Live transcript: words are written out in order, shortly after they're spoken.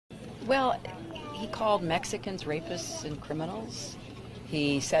Well, he called Mexicans rapists and criminals.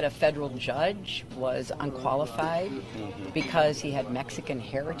 He said a federal judge was unqualified because he had Mexican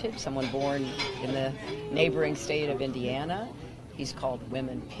heritage, someone born in the neighboring state of Indiana. He's called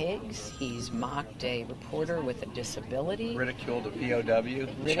women pigs. He's mocked a reporter with a disability. Ridiculed a POW,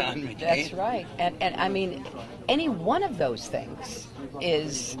 John McCain. That's right. And I mean, any one of those things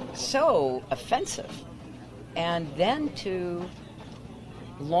is so offensive. And then to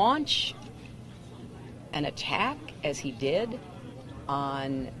launch an attack, as he did,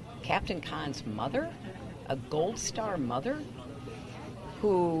 on Captain Khan's mother, a Gold Star mother,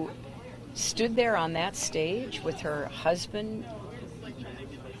 who stood there on that stage with her husband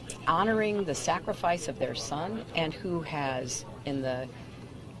honoring the sacrifice of their son, and who has, in the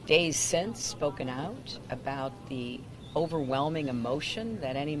days since, spoken out about the overwhelming emotion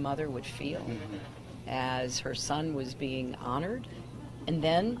that any mother would feel as her son was being honored. And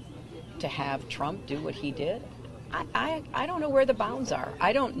then to have Trump do what he did, I don't know where the bounds are.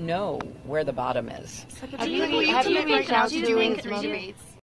 I don't know where the bottom is. Have you reached out to his mother?